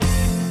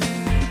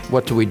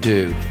What do we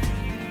do?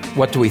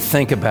 What do we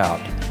think about?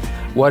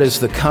 What is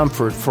the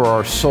comfort for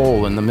our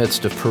soul in the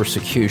midst of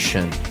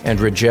persecution and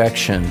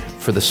rejection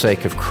for the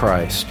sake of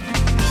Christ?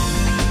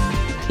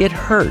 It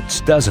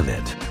hurts, doesn't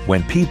it,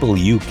 when people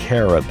you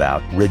care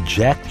about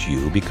reject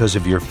you because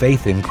of your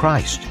faith in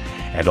Christ,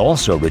 and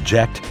also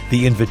reject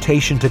the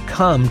invitation to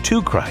come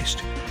to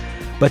Christ.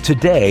 But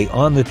today,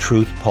 on the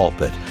Truth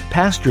Pulpit,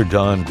 Pastor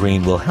Don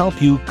Green will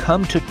help you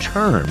come to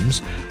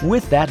terms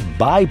with that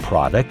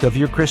byproduct of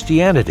your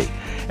Christianity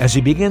as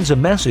he begins a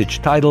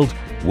message titled,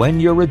 When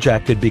You're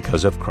Rejected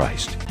Because of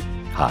Christ.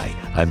 Hi,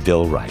 I'm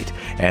Bill Wright,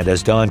 and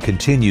as Don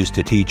continues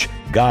to teach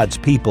God's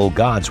people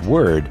God's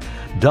Word,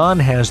 Don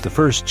has the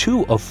first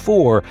 2 of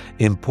 4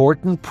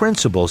 important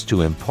principles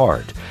to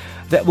impart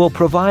that will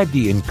provide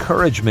the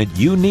encouragement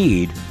you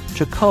need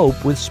to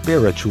cope with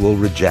spiritual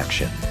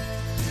rejection.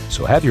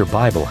 So have your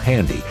Bible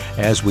handy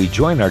as we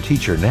join our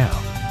teacher now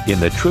in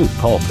the Truth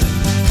Pulpit.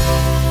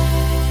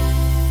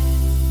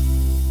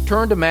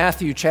 Turn to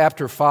Matthew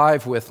chapter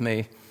 5 with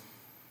me.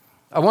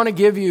 I want to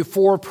give you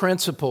 4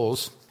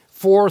 principles,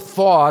 4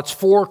 thoughts,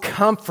 4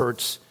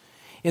 comforts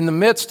in the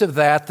midst of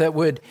that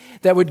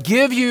would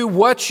give you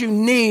what you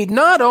need,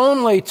 not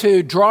only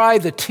to dry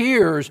the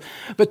tears,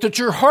 but that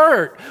your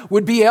heart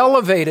would be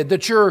elevated,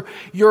 that your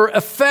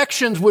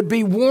affections would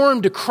be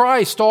warmed to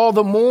Christ all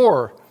the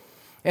more.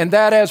 And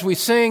that as we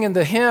sing in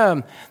the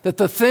hymn, that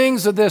the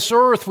things of this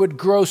earth would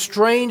grow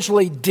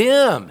strangely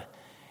dim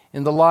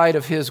in the light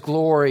of His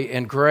glory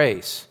and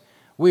grace.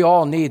 We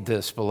all need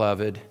this,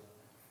 beloved,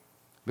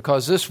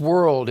 because this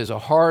world is a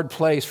hard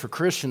place for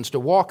Christians to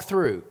walk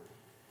through.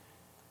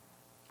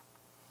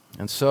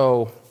 And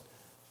so,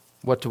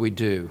 what do we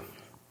do?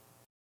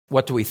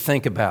 What do we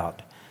think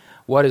about?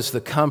 What is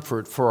the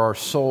comfort for our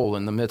soul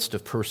in the midst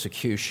of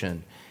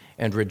persecution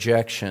and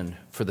rejection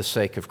for the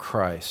sake of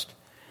Christ?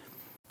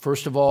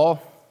 First of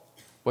all,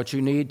 what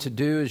you need to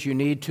do is you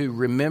need to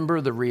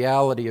remember the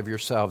reality of your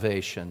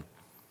salvation.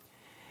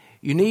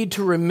 You need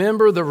to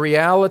remember the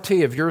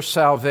reality of your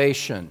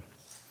salvation.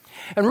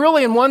 And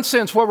really, in one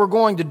sense, what we're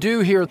going to do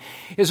here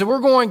is that we're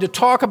going to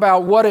talk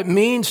about what it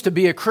means to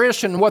be a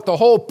Christian, what the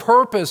whole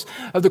purpose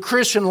of the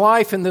Christian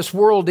life in this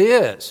world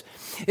is.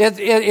 It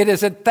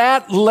is at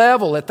that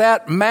level, at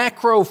that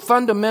macro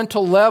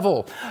fundamental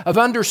level of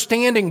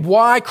understanding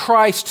why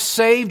Christ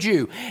saved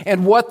you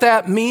and what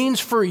that means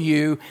for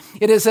you.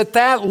 It is at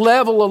that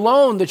level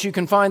alone that you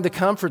can find the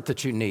comfort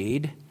that you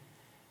need.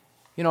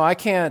 You know, I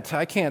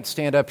can't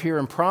stand up here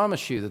and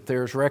promise you that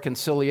there's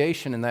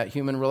reconciliation in that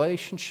human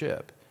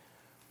relationship.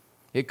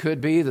 It could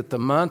be that the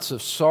months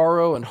of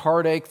sorrow and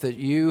heartache that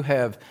you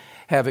have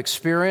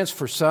experienced,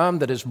 for some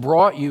that has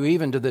brought you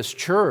even to this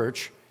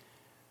church,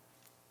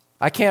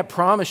 I can't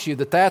promise you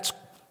that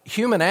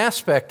human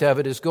aspect of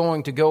it is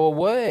going to go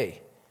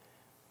away.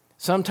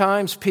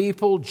 Sometimes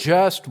people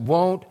just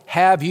won't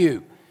have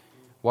you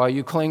while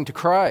you cling to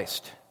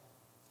Christ.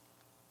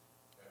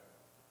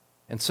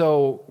 And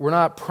so we're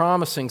not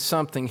promising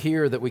something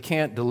here that we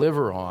can't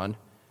deliver on.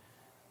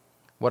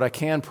 What I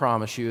can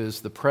promise you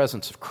is the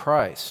presence of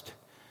Christ,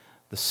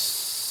 the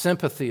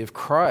sympathy of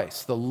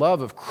Christ, the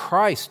love of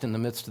Christ in the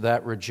midst of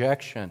that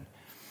rejection,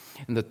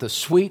 and that the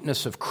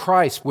sweetness of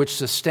Christ which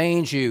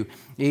sustains you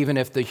even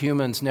if the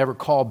humans never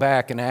call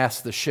back and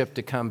ask the ship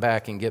to come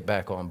back and get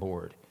back on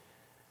board.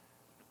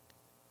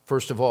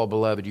 First of all,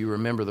 beloved, you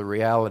remember the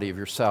reality of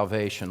your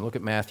salvation. Look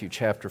at Matthew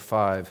chapter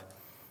 5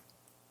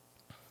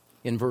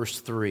 in verse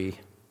 3.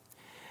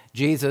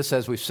 Jesus,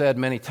 as we've said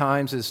many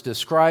times, is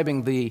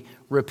describing the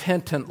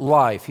repentant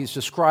life. He's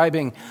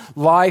describing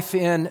life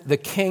in the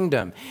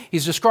kingdom.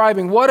 He's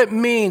describing what it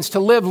means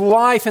to live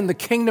life in the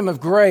kingdom of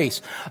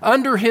grace,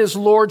 under His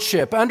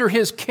lordship, under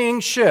His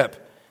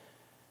kingship.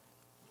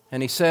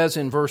 And He says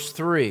in verse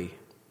 3,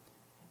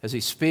 as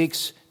He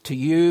speaks to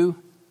you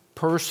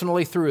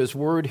personally through His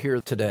word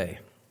here today,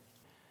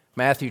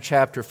 Matthew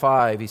chapter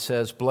 5, He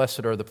says,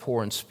 "Blessed are the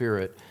poor in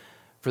spirit,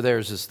 for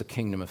theirs is the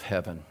kingdom of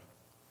heaven."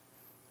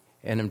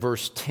 And in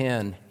verse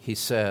 10, He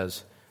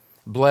says,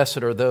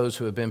 "Blessed are those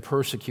who have been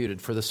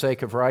persecuted for the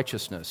sake of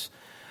righteousness,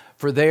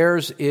 for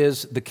theirs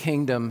is the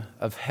kingdom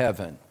of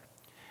heaven."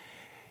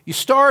 You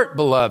start,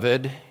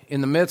 beloved,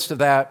 in the midst of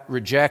that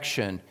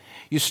rejection,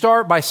 you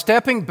start by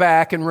stepping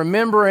back and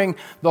remembering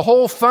the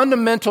whole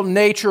fundamental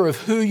nature of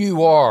who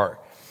you are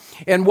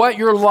and what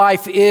your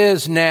life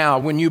is now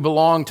when you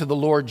belong to the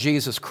Lord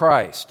Jesus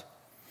Christ.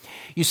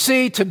 You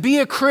see, to be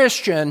a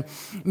Christian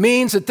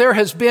means that there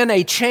has been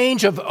a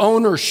change of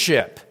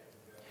ownership.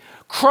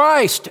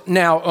 Christ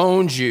now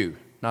owns you,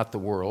 not the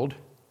world.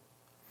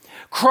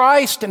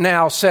 Christ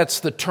now sets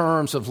the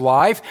terms of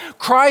life.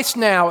 Christ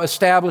now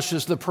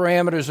establishes the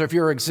parameters of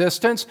your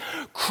existence.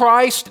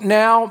 Christ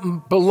now,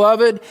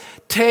 beloved,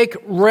 take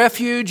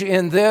refuge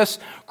in this.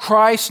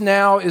 Christ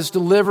now is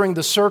delivering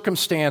the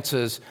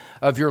circumstances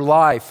of your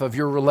life, of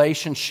your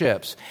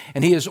relationships,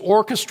 and He is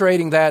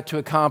orchestrating that to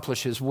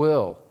accomplish His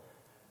will.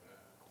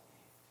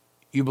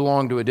 You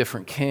belong to a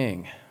different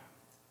king.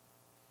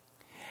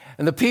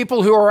 And the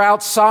people who are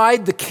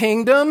outside the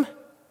kingdom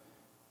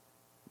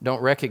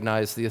don't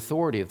recognize the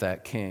authority of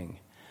that king.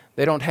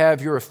 They don't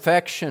have your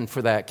affection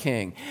for that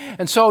king.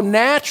 And so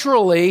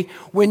naturally,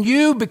 when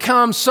you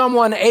become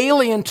someone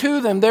alien to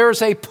them,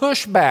 there's a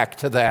pushback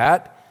to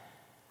that.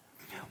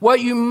 What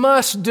you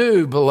must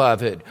do,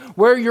 beloved,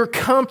 where your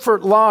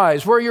comfort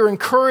lies, where your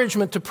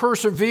encouragement to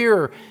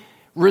persevere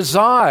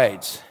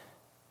resides,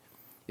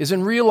 is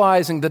in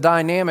realizing the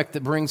dynamic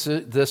that brings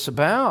this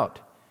about.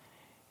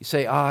 You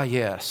say,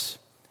 yes,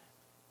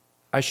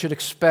 I should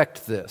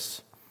expect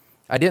this.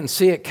 I didn't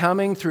see it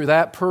coming through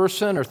that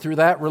person or through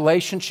that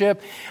relationship.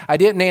 I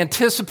didn't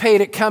anticipate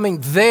it coming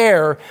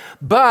there,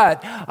 but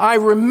I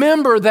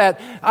remember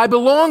that I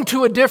belong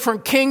to a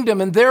different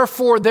kingdom, and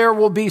therefore there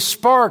will be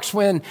sparks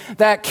when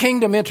that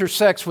kingdom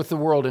intersects with the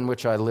world in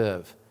which I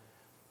live.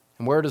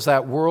 And where does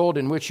that world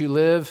in which you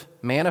live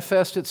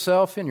manifest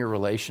itself? In your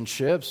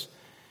relationships,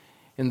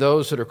 in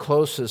those that are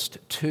closest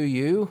to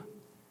you.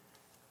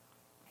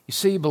 You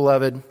see,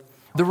 beloved,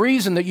 the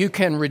reason that you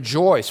can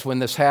rejoice when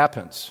this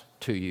happens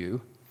to you,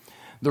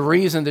 the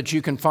reason that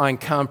you can find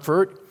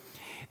comfort,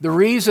 the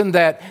reason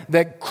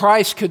that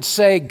Christ could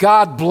say,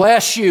 God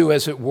bless you,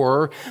 as it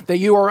were, that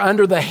you are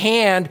under the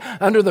hand,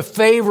 under the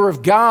favor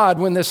of God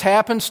when this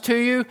happens to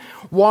you.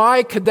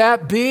 Why could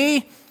that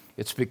be?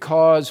 It's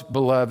because,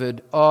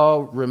 beloved,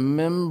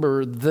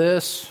 remember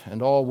this,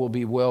 and all will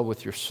be well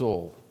with your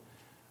soul.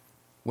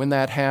 When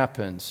that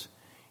happens,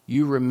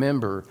 you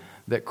remember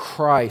that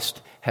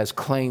Christ has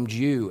claimed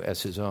you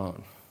as His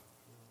own.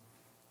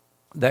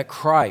 That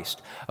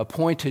Christ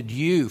appointed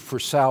you for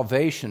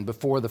salvation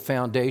before the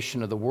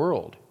foundation of the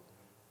world.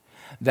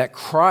 That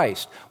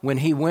Christ, when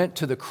He went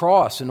to the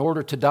cross in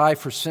order to die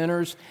for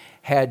sinners,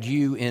 had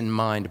you in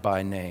mind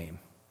by name.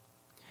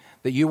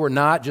 That you were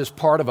not just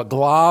part of a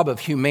glob of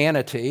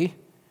humanity,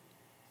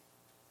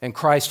 and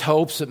Christ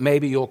hopes that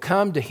maybe you'll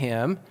come to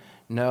Him.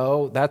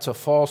 No, that's a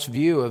false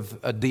view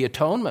of the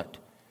atonement.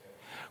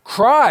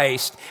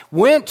 Christ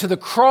went to the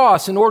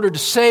cross in order to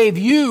save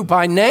you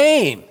by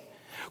name.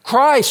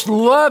 Christ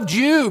loved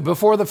you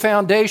before the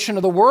foundation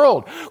of the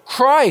world.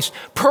 Christ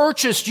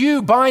purchased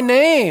you by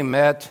name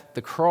at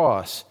the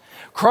cross.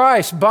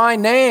 Christ by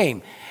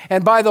name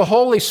and by the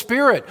Holy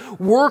Spirit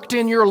worked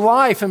in your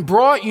life and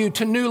brought you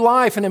to new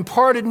life and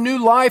imparted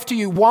new life to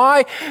you.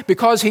 Why?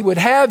 Because He would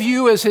have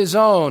you as His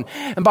own.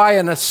 And by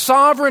a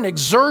sovereign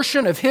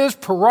exertion of His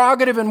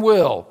prerogative and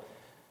will,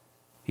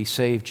 He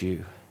saved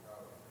you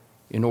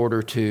in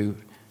order to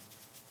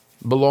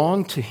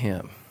belong to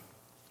Him.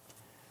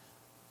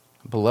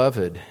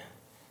 Beloved,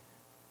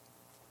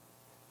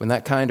 when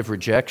that kind of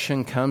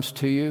rejection comes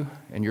to you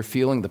and you're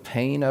feeling the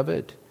pain of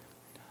it,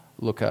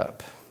 look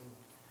up.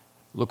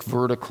 Look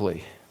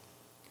vertically.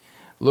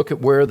 Look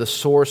at where the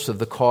source of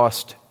the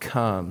cost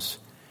comes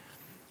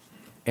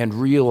and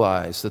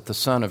realize that the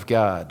Son of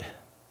God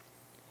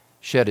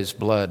shed His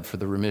blood for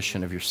the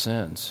remission of your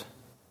sins.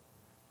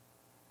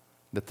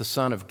 That the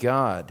Son of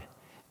God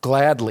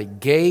gladly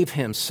gave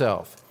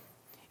Himself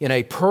in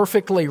a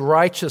perfectly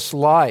righteous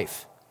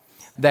life,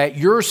 that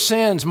your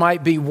sins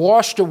might be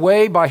washed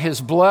away by His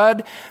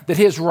blood, that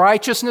His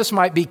righteousness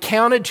might be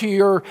counted to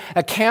your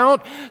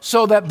account,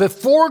 so that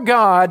before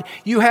God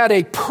you had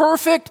a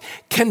perfect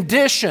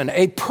condition,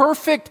 a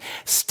perfect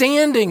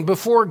standing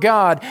before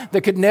God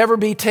that could never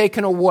be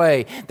taken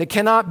away, that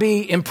cannot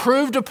be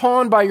improved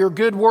upon by your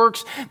good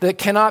works, that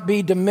cannot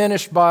be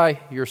diminished by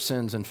your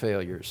sins and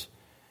failures.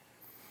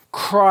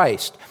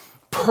 Christ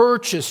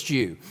purchased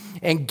you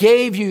and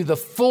gave you the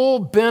full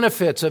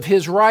benefits of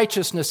His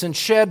righteousness and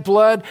shed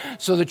blood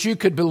so that you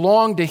could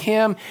belong to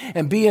Him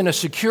and be in a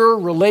secure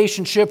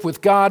relationship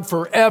with God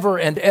forever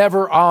and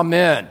ever.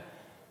 Amen.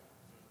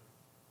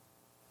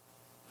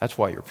 That's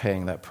why you're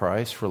paying that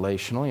price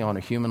relationally on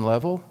a human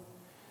level.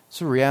 It's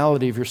the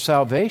reality of your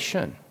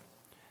salvation.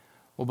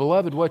 Well,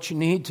 beloved, what you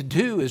need to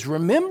do is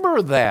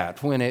remember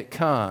that when it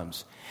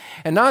comes,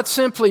 and not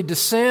simply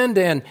descend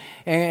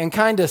and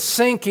kind of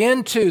sink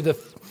into the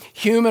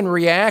human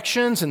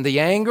reactions and the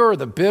anger or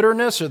the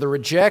bitterness or the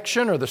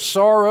rejection or the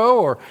sorrow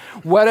or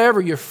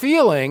whatever you're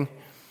feeling,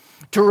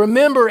 to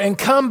remember and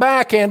come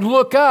back and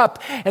look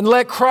up and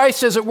let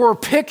Christ, as it were,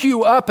 pick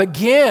you up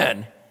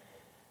again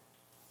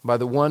by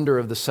the wonder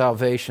of the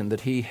salvation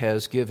that He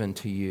has given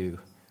to you.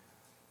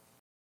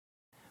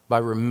 By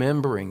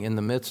remembering in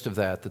the midst of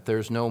that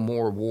there's no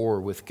more war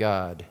with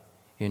God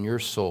in your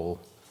soul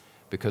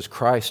because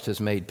Christ has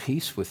made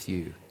peace with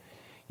you.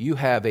 You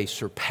have a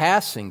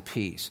surpassing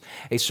peace,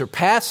 a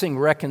surpassing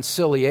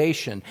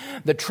reconciliation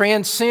that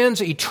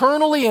transcends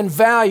eternally in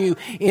value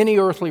any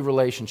earthly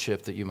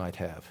relationship that you might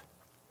have.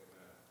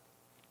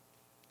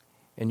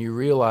 And you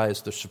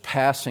realize the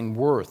surpassing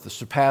worth, the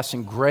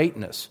surpassing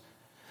greatness,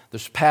 the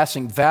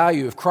surpassing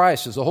value of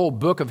Christ, as the whole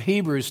book of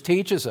Hebrews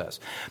teaches us.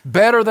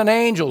 Better than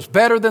angels,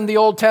 better than the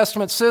Old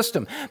Testament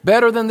system,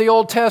 better than the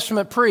Old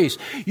Testament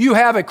priests. You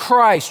have a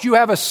Christ, you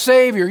have a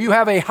Savior, you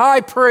have a high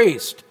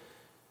priest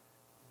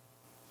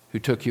who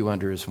took you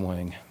under His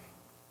wing.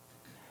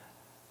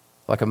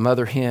 Like a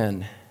mother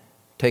hen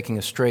taking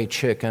a stray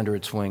chick under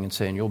its wing and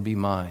saying, "You'll be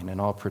mine,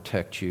 and I'll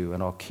protect you,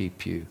 and I'll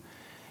keep you."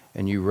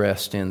 And you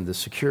rest in the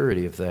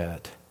security of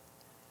that.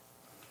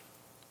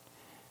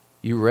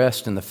 You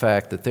rest in the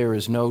fact that there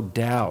is no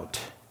doubt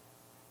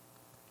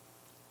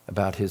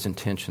about His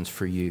intentions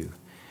for you.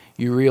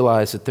 You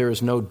realize that there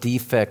is no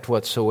defect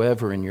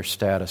whatsoever in your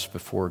status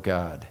before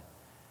God.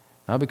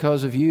 Not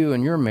because of you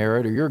and your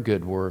merit or your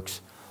good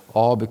works,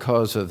 all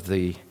because of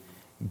the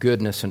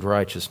goodness and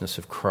righteousness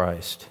of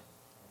Christ.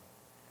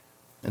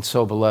 And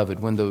so, beloved,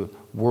 when the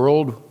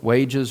world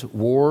wages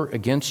war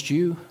against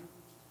you,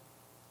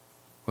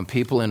 when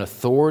people in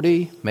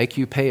authority make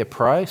you pay a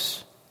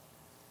price,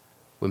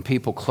 when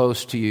people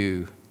close to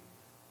you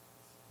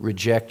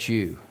reject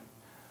you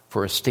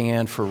for a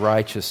stand for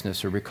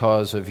righteousness or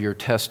because of your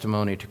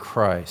testimony to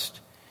Christ,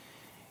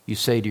 you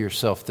say to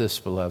yourself this,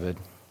 beloved: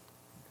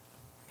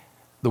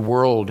 the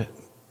world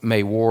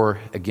may war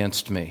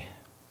against me,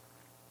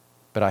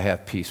 but I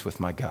have peace with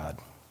my God.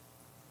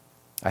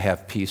 I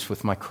have peace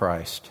with my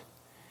Christ.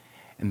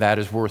 And that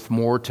is worth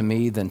more to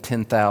me than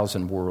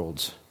 10,000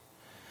 worlds.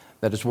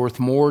 That is worth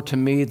more to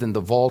me than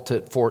the vault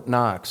at Fort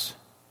Knox.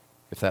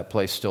 If that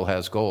place still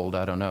has gold,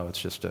 I don't know.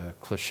 It's just a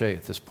cliche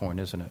at this point,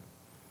 isn't it?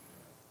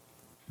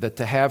 That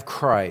to have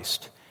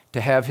Christ,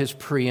 to have His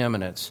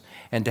preeminence,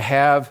 and to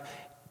have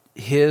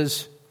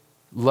His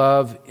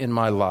love in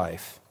my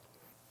life,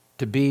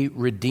 to be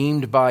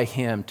redeemed by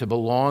Him, to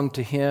belong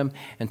to Him,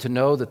 and to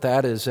know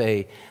that is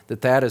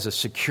a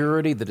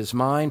security that is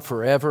mine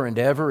forever and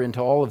ever into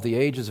all of the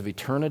ages of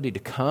eternity to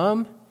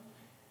come.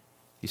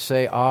 You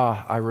say,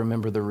 I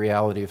remember the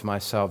reality of my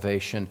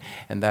salvation,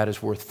 and that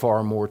is worth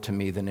far more to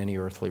me than any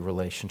earthly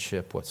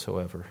relationship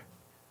whatsoever.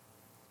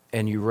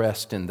 And you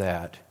rest in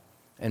that.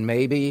 And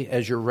maybe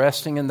as you're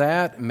resting in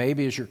that,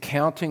 maybe as you're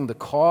counting the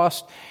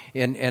cost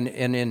and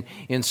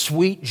in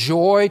sweet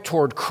joy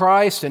toward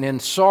Christ and in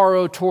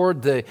sorrow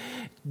toward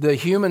the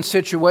human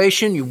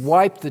situation, you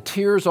wipe the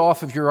tears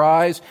off of your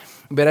eyes.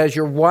 But as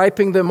you're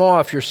wiping them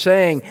off, you're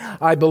saying,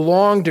 I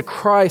belong to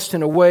Christ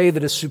in a way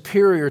that is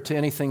superior to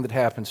anything that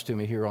happens to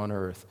me here on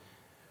earth.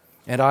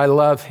 And I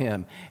love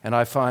Him, and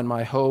I find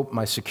my hope,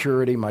 my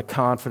security, my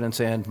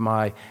confidence, and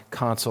my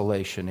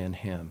consolation in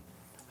Him.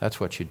 That's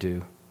what you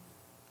do.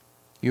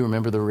 You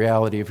remember the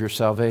reality of your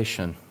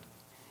salvation,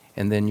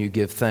 and then you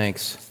give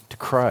thanks to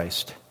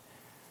Christ.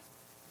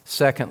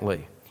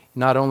 Secondly,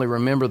 not only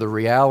remember the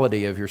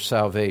reality of your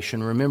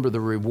salvation, remember the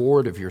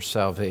reward of your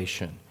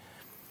salvation.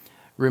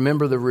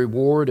 Remember the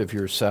reward of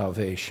your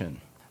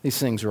salvation. These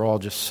things are all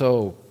just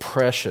so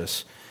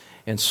precious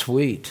and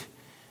sweet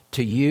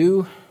to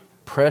you,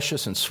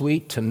 precious and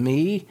sweet to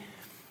me.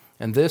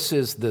 And this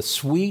is the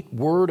sweet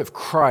word of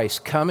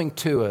Christ coming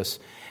to us.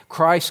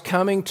 Christ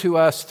coming to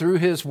us through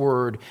His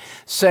Word,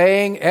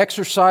 saying,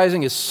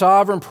 exercising His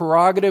sovereign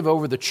prerogative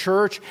over the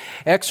church,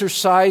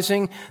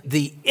 exercising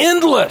the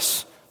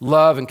endless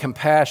love and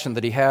compassion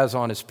that He has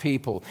on His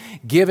people,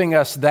 giving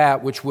us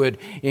that which would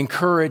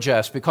encourage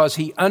us because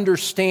He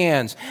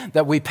understands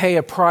that we pay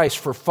a price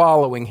for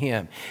following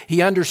Him.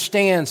 He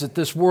understands that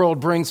this world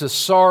brings us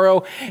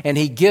sorrow, and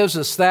He gives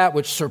us that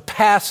which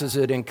surpasses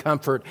it in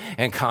comfort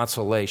and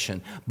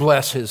consolation.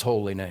 Bless His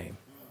holy name.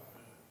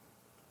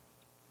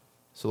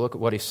 So look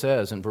at what He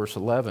says in verse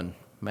 11,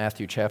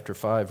 Matthew chapter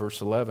 5, verse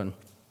 11.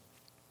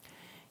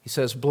 He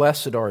says,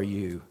 blessed are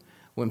you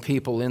when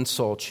people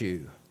insult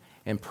you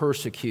and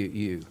persecute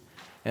you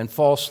and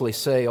falsely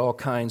say all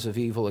kinds of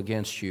evil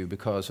against you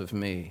because of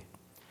me.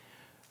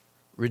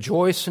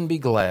 Rejoice and be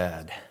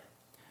glad,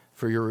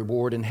 for your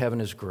reward in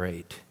heaven is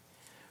great.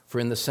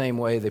 For in the same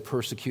way they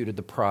persecuted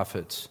the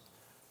prophets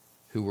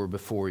who were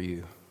before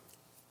you.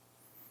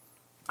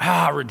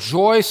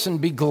 Rejoice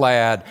and be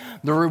glad.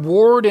 The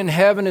reward in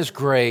heaven is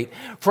great.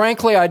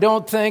 Frankly, I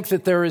don't think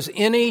that there is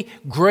any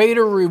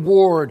greater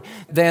reward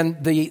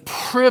than the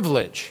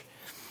privilege,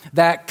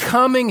 that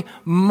coming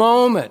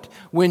moment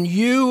when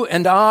you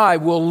and I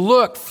will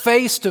look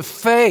face to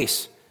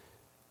face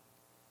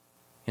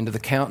into the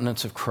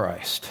countenance of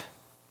Christ.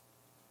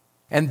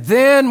 And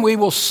then we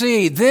will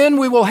see, then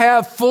we will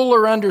have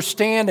fuller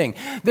understanding.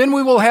 Then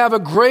we will have a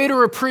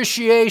greater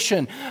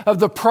appreciation of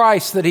the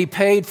price that He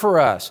paid for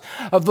us,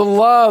 of the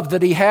love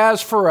that He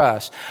has for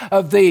us,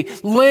 of the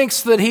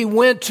lengths that He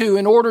went to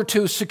in order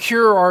to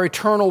secure our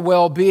eternal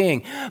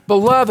well-being.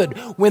 Beloved,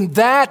 when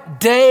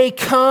that day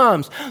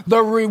comes,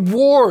 the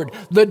reward,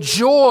 the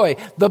joy,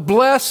 the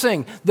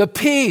blessing, the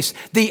peace,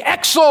 the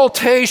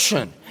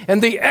exaltation,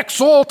 and the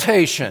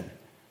exaltation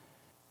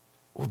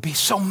will be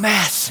so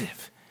massive.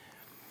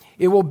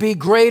 It will be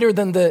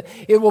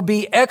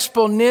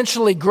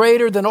exponentially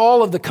greater than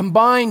all of the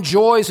combined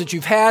joys that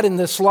you've had in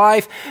this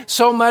life,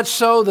 so much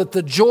so that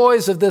the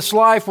joys of this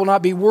life will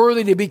not be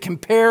worthy to be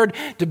compared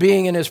to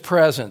being in His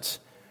presence.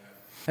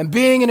 And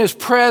being in His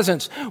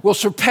presence will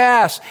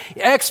surpass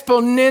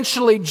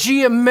exponentially,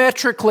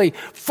 geometrically,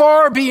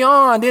 far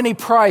beyond any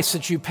price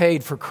that you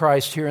paid for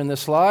Christ here in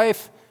this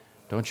life.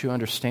 Don't you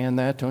understand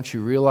that? Don't you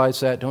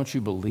realize that? Don't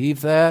you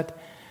believe that?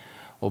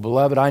 Well,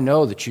 beloved, I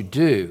know that you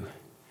do.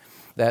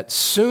 That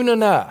soon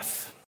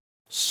enough,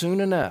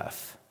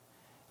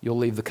 you'll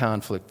leave the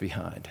conflict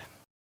behind.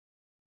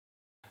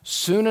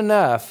 Soon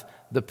enough,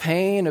 the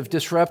pain of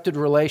disrupted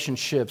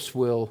relationships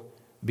will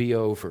be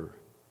over.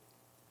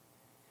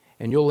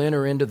 and you'll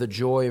enter into the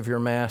joy of your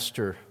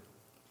master.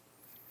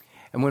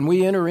 And when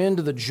we enter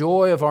into the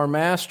joy of our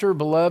master,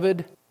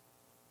 beloved,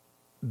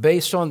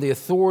 based on the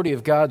authority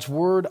of God's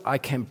word, I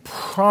can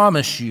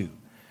promise you,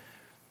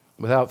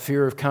 without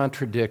fear of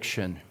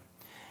contradiction,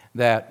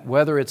 that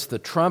whether it's the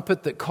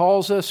trumpet that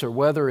calls us or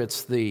whether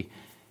it's the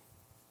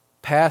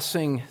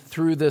passing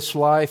through this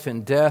life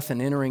and death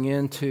and entering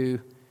into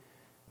the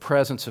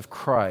presence of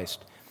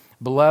Christ,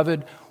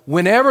 beloved,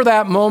 whenever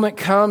that moment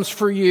comes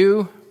for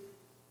you,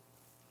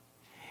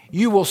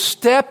 you will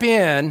step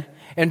in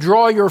and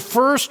draw your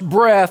first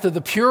breath of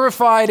the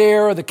purified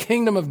air of the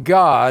kingdom of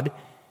God,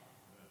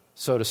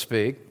 so to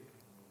speak,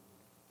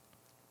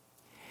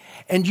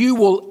 and you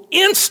will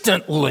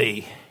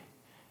instantly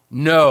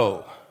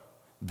know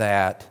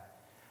that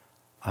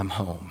I'm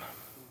home.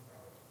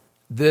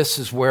 This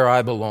is where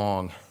I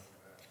belong.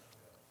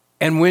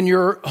 And when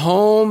you're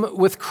home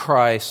with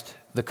Christ,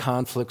 the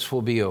conflicts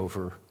will be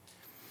over.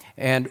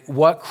 And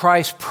what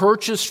Christ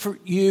purchased for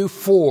you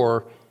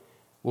for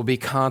will be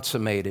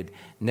consummated,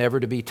 never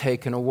to be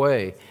taken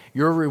away.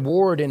 Your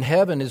reward in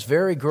heaven is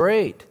very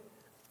great.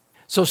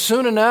 So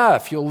soon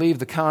enough, you'll leave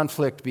the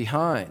conflict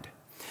behind.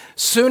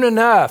 Soon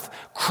enough,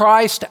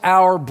 Christ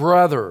our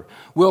brother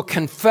will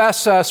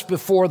confess us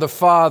before the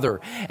Father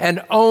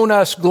and own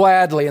us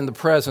gladly in the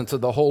presence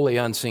of the holy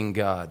unseen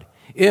God.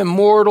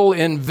 Immortal,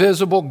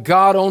 invisible,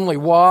 God only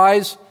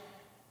wise,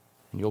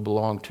 and you'll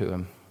belong to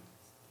Him.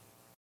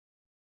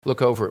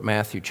 Look over at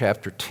Matthew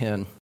chapter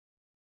 10.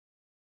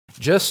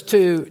 Just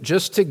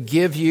to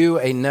give you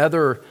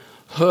another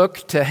hook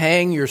to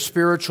hang your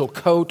spiritual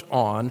coat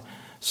on,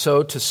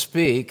 so to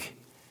speak,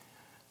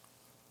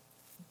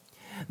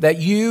 that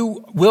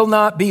you will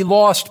not be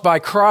lost by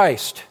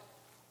Christ,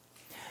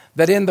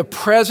 that in the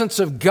presence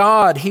of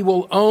God He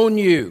will own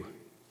you.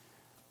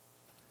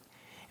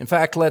 In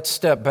fact, let's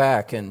step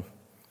back in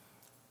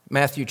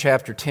Matthew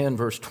chapter 10,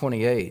 verse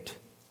 28.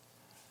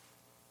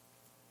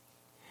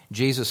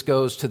 Jesus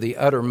goes to the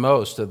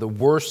uttermost of the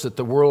worst that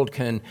the world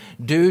can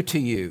do to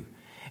you.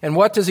 And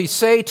what does He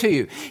say to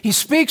you? He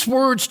speaks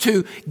words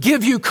to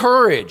give you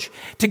courage,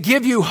 to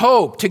give you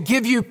hope, to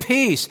give you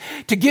peace,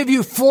 to give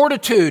you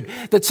fortitude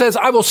that says,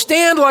 I will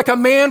stand like a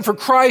man for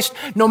Christ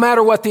no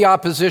matter what the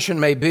opposition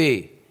may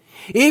be.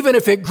 Even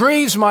if it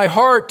grieves my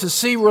heart to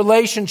see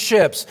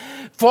relationships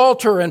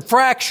falter and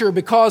fracture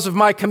because of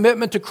my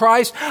commitment to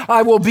Christ,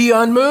 I will be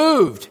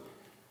unmoved.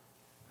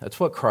 That's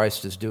what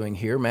Christ is doing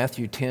here.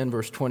 Matthew 10,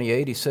 verse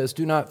 28, He says,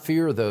 do not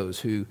fear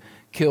those who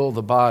kill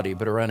the body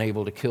but are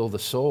unable to kill the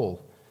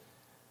soul,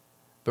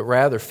 but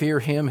rather fear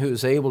Him who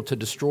is able to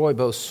destroy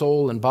both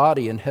soul and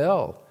body in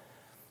hell.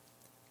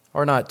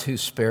 Are not 2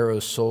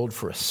 sparrows sold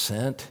for a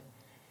cent?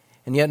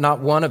 And yet not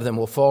one of them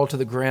will fall to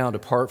the ground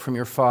apart from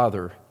your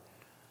Father.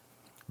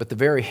 But the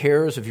very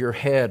hairs of your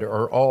head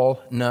are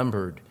all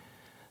numbered.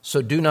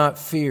 So do not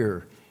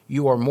fear.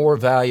 You are more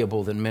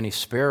valuable than many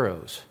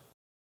sparrows.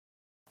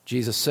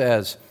 Jesus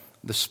says,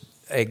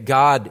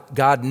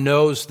 God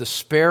knows the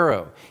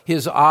sparrow.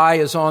 His eye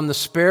is on the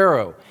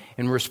sparrow,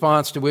 in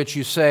response to which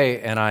you say,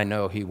 and I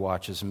know He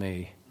watches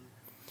me.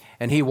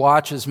 And He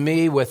watches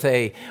me with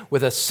a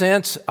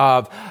sense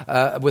of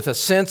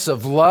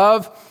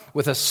love,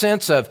 with a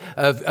sense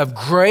of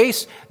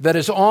grace that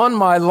is on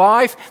my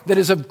life, that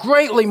is of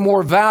greatly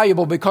more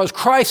valuable, because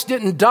Christ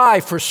didn't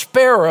die for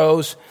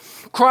sparrows.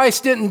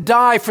 Christ didn't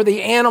die for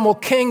the animal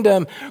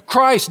kingdom.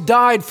 Christ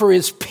died for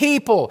His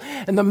people.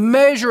 And the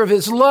measure of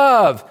His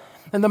love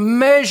and the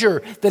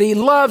measure that He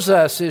loves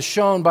us is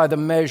shown by the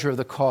measure of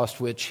the cost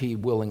which He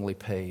willingly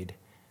paid.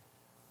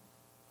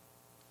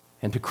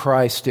 And to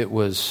Christ it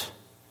was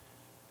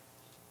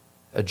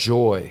a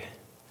joy,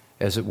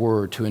 as it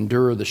were, to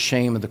endure the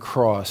shame of the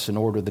cross in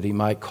order that He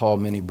might call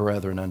many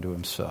brethren unto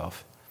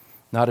Himself.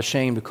 Not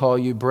ashamed to call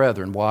you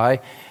brethren. Why?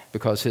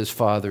 Because His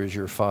Father is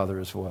your Father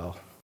as well.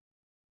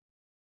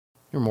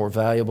 You're more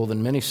valuable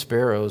than many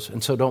sparrows,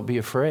 and so don't be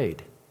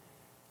afraid.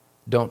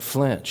 Don't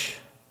flinch.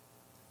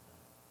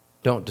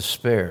 Don't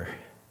despair.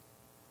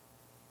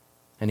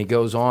 And He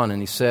goes on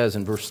and He says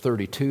in verse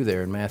 32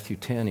 there in Matthew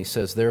 10, He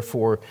says,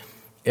 therefore,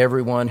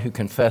 everyone who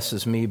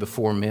confesses me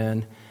before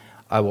men,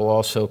 I will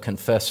also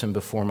confess him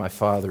before my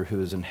Father who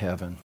is in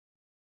heaven.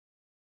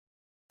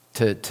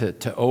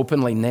 To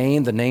openly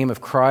name the name of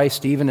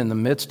Christ, even in the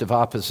midst of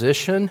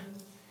opposition,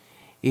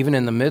 even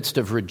in the midst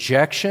of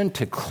rejection,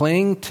 to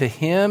cling to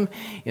Him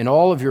in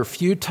all of your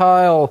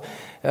futile,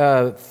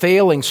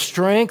 failing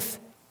strength,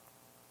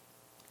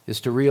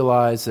 is to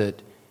realize that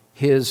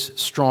His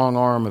strong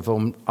arm of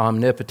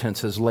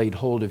omnipotence has laid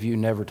hold of you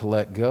never to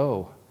let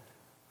go.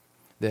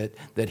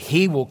 That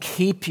He will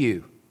keep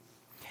you.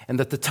 And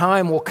that the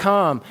time will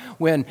come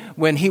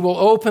when He will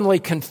openly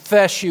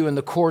confess you in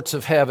the courts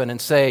of heaven and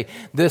say,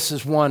 this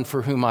is one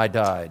for whom I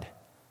died.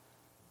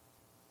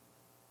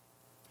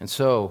 And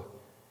so,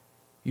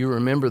 you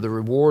remember the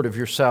reward of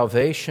your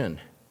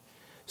salvation.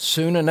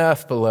 Soon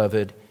enough,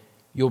 beloved,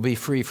 you'll be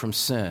free from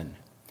sin.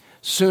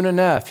 Soon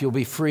enough, you'll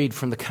be freed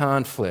from the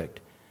conflict.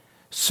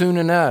 Soon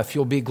enough,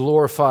 you'll be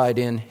glorified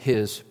in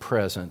His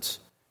presence.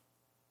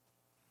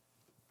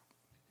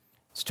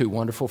 It's too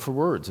wonderful for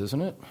words,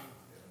 isn't it?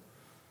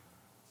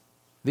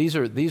 These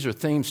are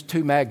things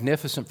too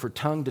magnificent for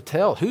tongue to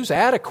tell. Who's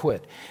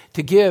adequate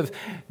to give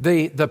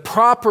the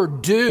proper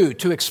due,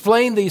 to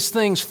explain these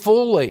things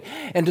fully,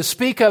 and to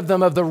speak of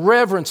them of the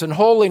reverence and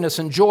holiness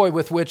and joy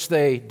with which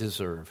they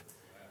deserve?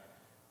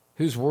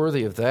 Who's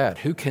worthy of that?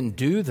 Who can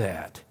do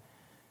that?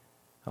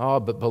 Oh,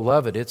 but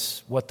beloved,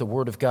 it's what the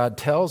Word of God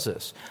tells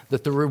us,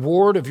 that the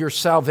reward of your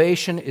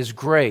salvation is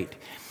great.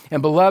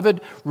 And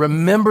beloved,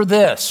 remember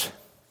this.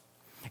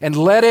 And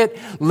let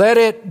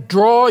it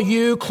draw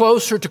you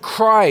closer to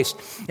Christ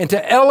and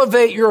to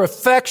elevate your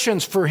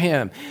affections for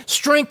Him.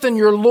 Strengthen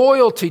your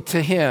loyalty to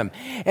Him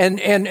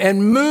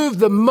and move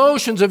the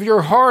motions of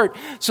your heart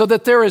so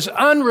that there is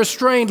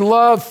unrestrained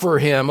love for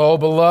Him. Oh,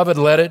 beloved,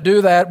 let it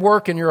do that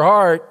work in your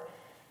heart.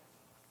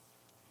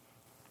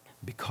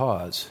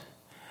 Because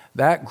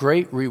that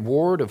great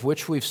reward of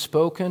which we've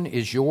spoken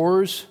is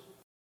yours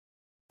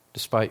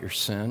despite your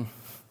sin.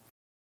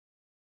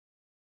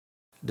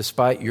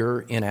 Despite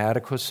your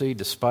inadequacy,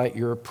 despite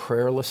your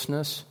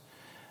prayerlessness,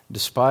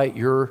 despite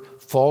your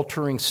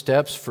faltering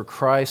steps for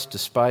Christ,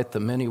 despite the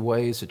many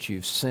ways that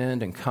you've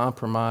sinned and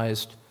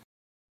compromised,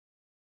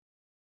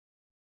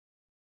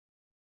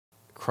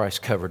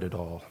 Christ covered it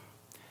all.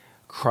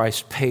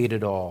 Christ paid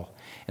it all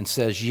and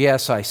says,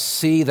 yes, I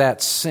see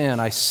that sin.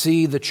 I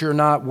see that you're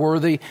not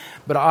worthy,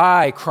 but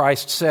I,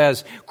 Christ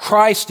says,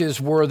 Christ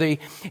is worthy,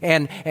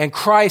 and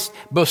Christ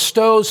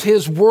bestows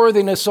His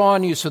worthiness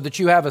on you so that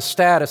you have a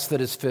status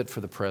that is fit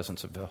for the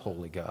presence of the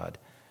Holy God.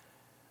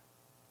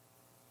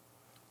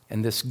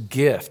 And this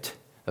gift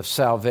of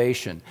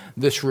salvation,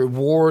 this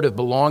reward of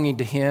belonging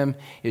to Him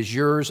is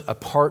yours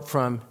apart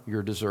from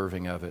your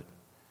deserving of it.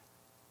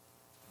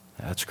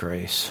 That's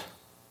grace.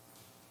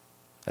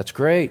 That's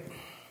great.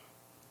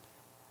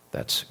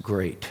 That's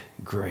great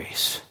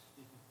grace.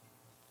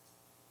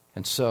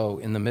 And so,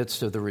 in the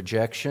midst of the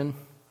rejection,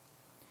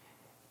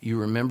 you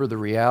remember the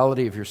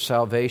reality of your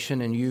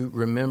salvation and you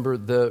remember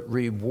the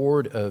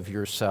reward of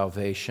your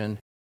salvation.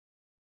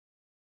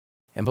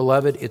 And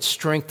beloved, it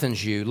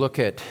strengthens you. Look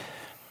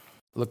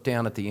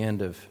down at the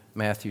end of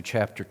Matthew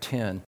chapter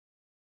 10.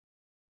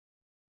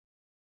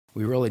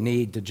 We really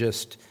need to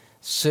just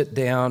sit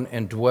down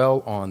and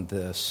dwell on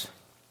this.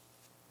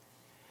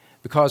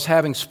 Because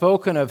having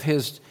spoken of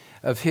His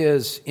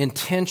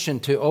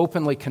intention to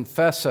openly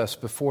confess us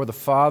before the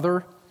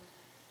Father,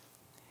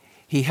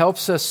 He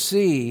helps us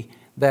see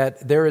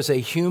that there is a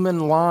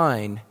human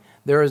line,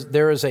 there is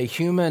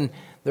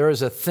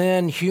a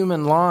thin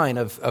human line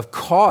of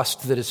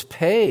cost that is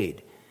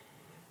paid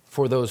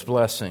for those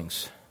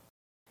blessings.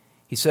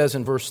 He says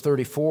in verse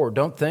 34,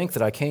 "Don't think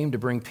that I came to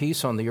bring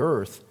peace on the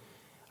earth.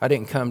 I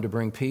didn't come to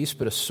bring peace,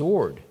 but a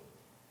sword.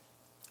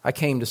 I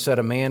came to set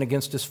a man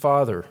against his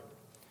father,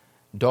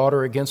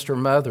 daughter against her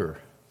mother,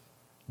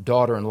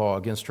 daughter-in-law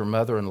against her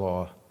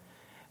mother-in-law,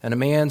 and a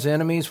man's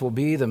enemies will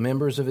be the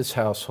members of his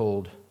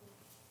household."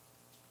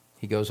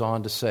 He goes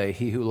on to say,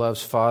 "He who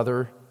loves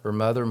father or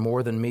mother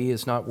more than me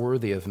is not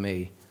worthy of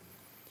me.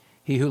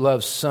 He who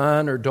loves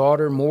son or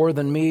daughter more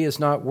than me is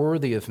not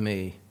worthy of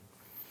me.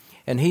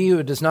 And he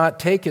who does not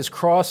take his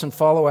cross and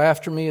follow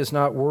after me is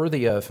not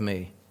worthy of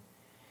me.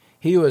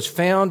 He who has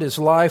found his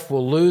life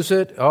will lose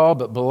it." Oh,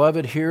 but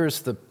beloved,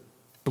 here's the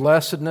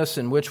blessedness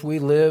in which we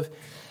live.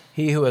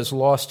 "He who has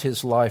lost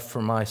his life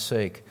for my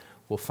sake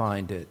will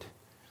find it."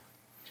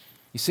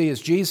 You see,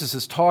 as Jesus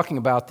is talking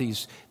about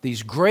these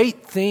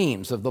great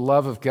themes of the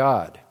love of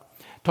God,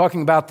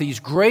 talking about these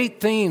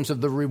great themes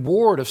of the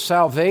reward of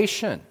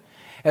salvation,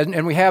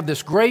 and we have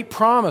this great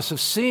promise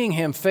of seeing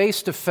Him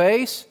face to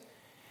face,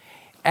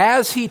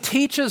 as He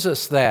teaches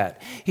us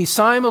that, He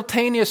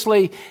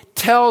simultaneously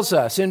tells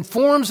us,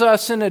 informs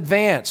us in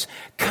advance,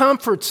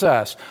 comforts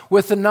us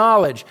with the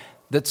knowledge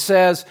that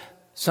says,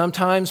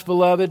 sometimes,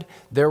 beloved,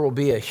 there will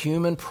be a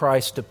human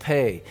price to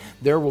pay.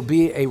 There will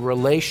be a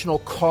relational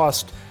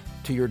cost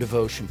to your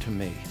devotion to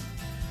me.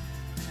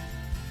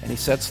 And He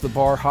sets the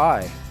bar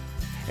high.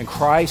 And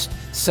Christ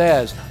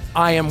says,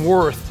 I am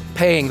worth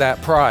paying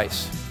that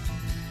price.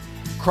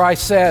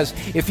 Christ says,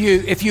 if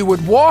you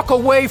would walk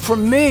away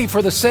from me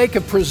for the sake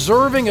of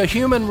preserving a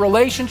human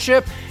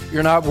relationship,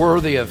 you're not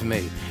worthy of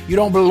me. You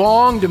don't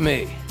belong to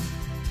me.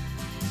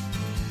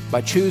 By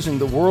choosing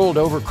the world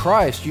over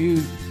Christ,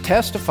 you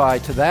testify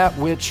to that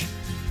which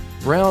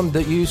realm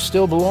that you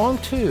still belong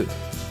to.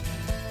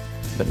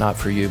 But not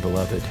for you,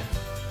 beloved.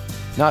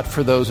 Not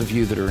for those of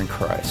you that are in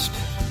Christ.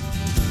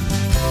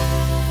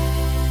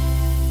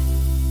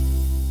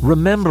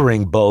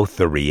 Remembering both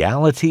the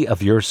reality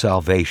of your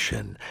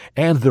salvation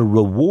and the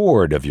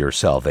reward of your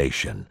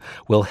salvation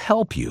will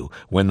help you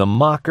when the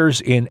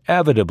mockers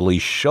inevitably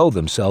show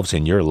themselves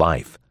in your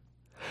life.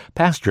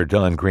 Pastor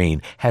Don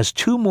Green has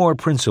 2 more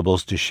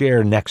principles to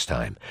share next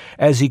time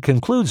as he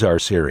concludes our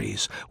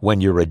series, When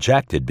You're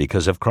Rejected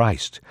Because of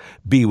Christ.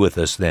 Be with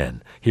us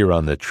then, here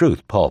on the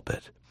Truth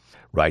Pulpit.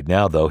 Right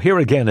now, though, here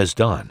again is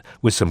Don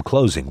with some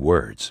closing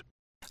words.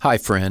 Hi,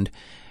 friend.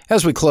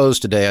 As we close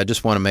today, I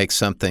just want to make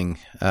something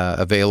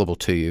available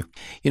to you.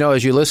 You know,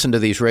 as you listen to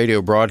these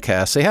radio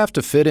broadcasts, they have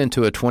to fit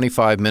into a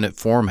 25-minute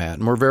format,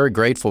 and we're very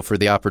grateful for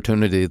the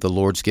opportunity the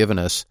Lord's given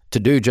us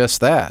to do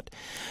just that.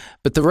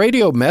 But the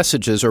radio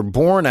messages are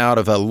born out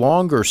of a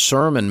longer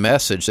sermon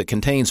message that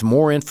contains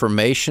more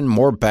information,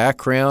 more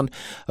background,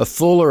 a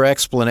fuller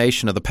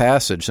explanation of the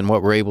passage than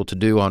what we're able to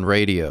do on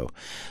radio.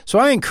 So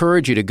I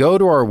encourage you to go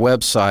to our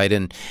website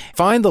and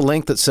find the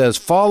link that says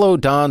Follow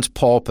Don's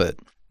Pulpit.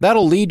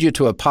 That'll lead you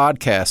to a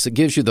podcast that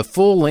gives you the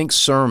full-length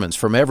sermons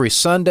from every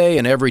Sunday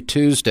and every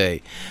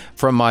Tuesday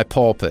from my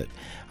pulpit.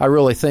 I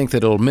really think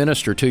that it'll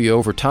minister to you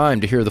over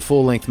time to hear the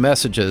full-length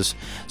messages,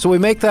 so we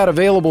make that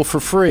available for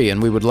free,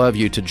 and we would love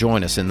you to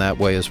join us in that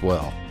way as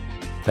well.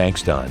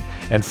 Thanks, Don.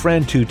 And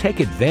friend, to take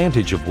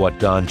advantage of what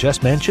Don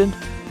just mentioned,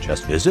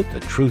 just visit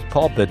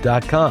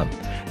thetruthpulpit.com.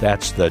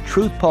 That's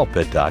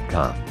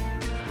thetruthpulpit.com.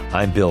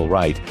 I'm Bill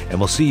Wright, and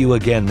we'll see you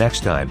again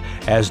next time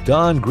as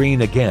Don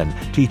Green again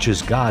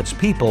teaches God's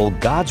people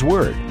God's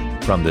Word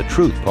from the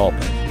Truth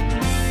Pulpit.